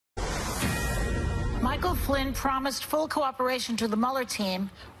Michael Flynn promised full cooperation to the Mueller team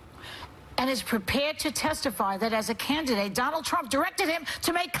and is prepared to testify that as a candidate, Donald Trump directed him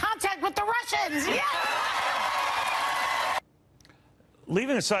to make contact with the Russians. Yeah!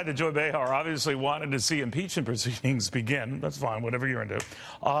 Leaving aside that Joy Behar obviously wanted to see impeachment proceedings begin, that's fine, whatever you're into.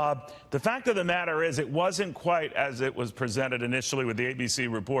 The fact of the matter is it wasn't quite as it was presented initially with the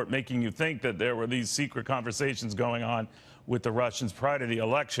ABC report, making you think that there were these secret conversations going on with the Russians prior to the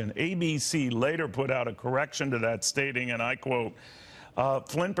election. ABC later put out a correction to that, stating, and I quote,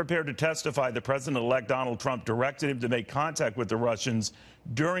 Flynn prepared to testify that President-elect Donald Trump directed him to make contact with the Russians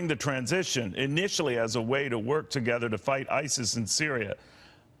during the transition, initially as a way to work together to fight ISIS in Syria,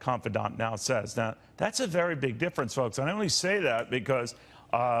 Confidant now says. Now, that's a very big difference, folks. And I only say that because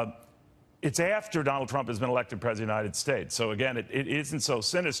it's after Donald Trump has been elected President of the United States. So, again, it isn't so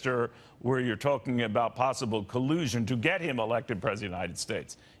sinister where you're talking about possible collusion to get him elected President of the United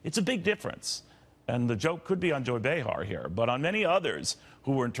States. It's a big difference. And the joke could be on Joy Behar here, but on many others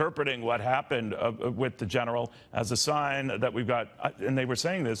who were interpreting what happened with the general as a sign that we've got, and they were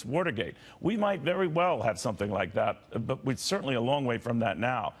saying this, Watergate. We might very well have something like that, but we're certainly a long way from that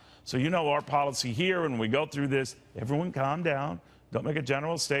now. So you know our policy here, when we go through this, everyone calm down. Don't make a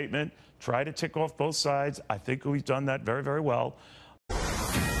general statement. Try to tick off both sides. I think we've done that very, very well.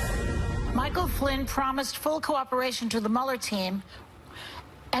 Michael Flynn promised full cooperation to the Mueller team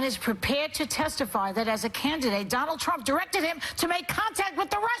and is prepared to testify that as a candidate, Donald Trump directed him to make contact with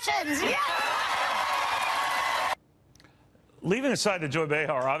the Russians. Yeah! Leaving aside that Joy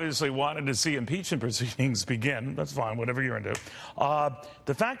Behar obviously wanted to see impeachment proceedings begin, that's fine, whatever you're into.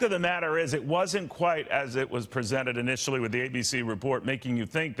 The fact of the matter is it wasn't quite as it was presented initially with the ABC report, making you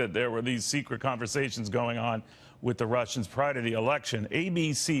think that there were these secret conversations going on with the Russians prior to the election.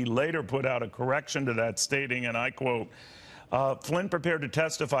 ABC later put out a correction to that, stating, and I quote, Flynn prepared to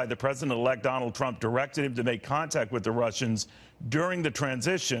testify that President-elect Donald Trump directed him to make contact with the Russians during the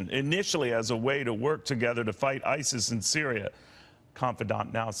transition, initially as a way to work together to fight ISIS in Syria,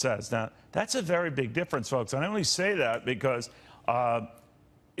 Confidant now says. Now, that's a very big difference, folks. And I only say that because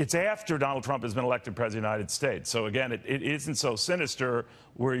it's after Donald Trump has been elected President of the United States. So, again, it isn't so sinister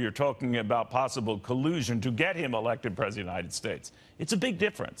where you're talking about possible collusion to get him elected President of the United States. It's a big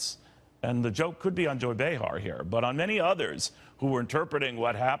difference. And the joke could be on Joy Behar here, but on many others who were interpreting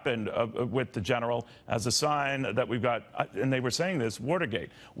what happened with the general as a sign that we've got, and they were saying this,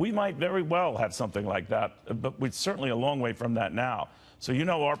 Watergate. We might very well have something like that, but we're certainly a long way from that now. So you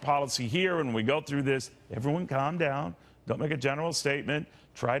know our policy here, when we go through this, everyone calm down. Don't make a general statement.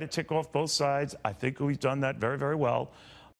 Try to tick off both sides. I think we've done that very, very well.